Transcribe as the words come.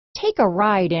Take a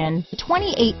ride in the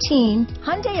 2018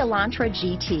 Hyundai Elantra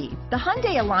GT. The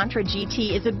Hyundai Elantra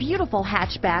GT is a beautiful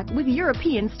hatchback with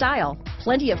European style.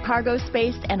 Plenty of cargo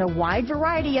space and a wide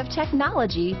variety of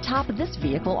technology top this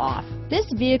vehicle off. This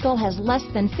vehicle has less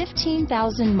than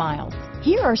 15,000 miles.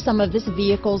 Here are some of this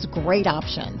vehicle's great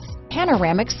options: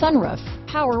 panoramic sunroof,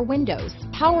 power windows,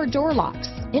 power door locks,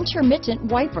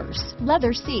 intermittent wipers,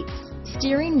 leather seats,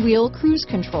 steering wheel cruise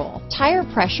control, tire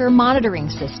pressure monitoring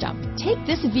system. Take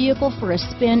this vehicle for a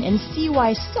spin and see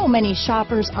why so many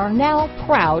shoppers are now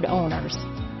proud owners.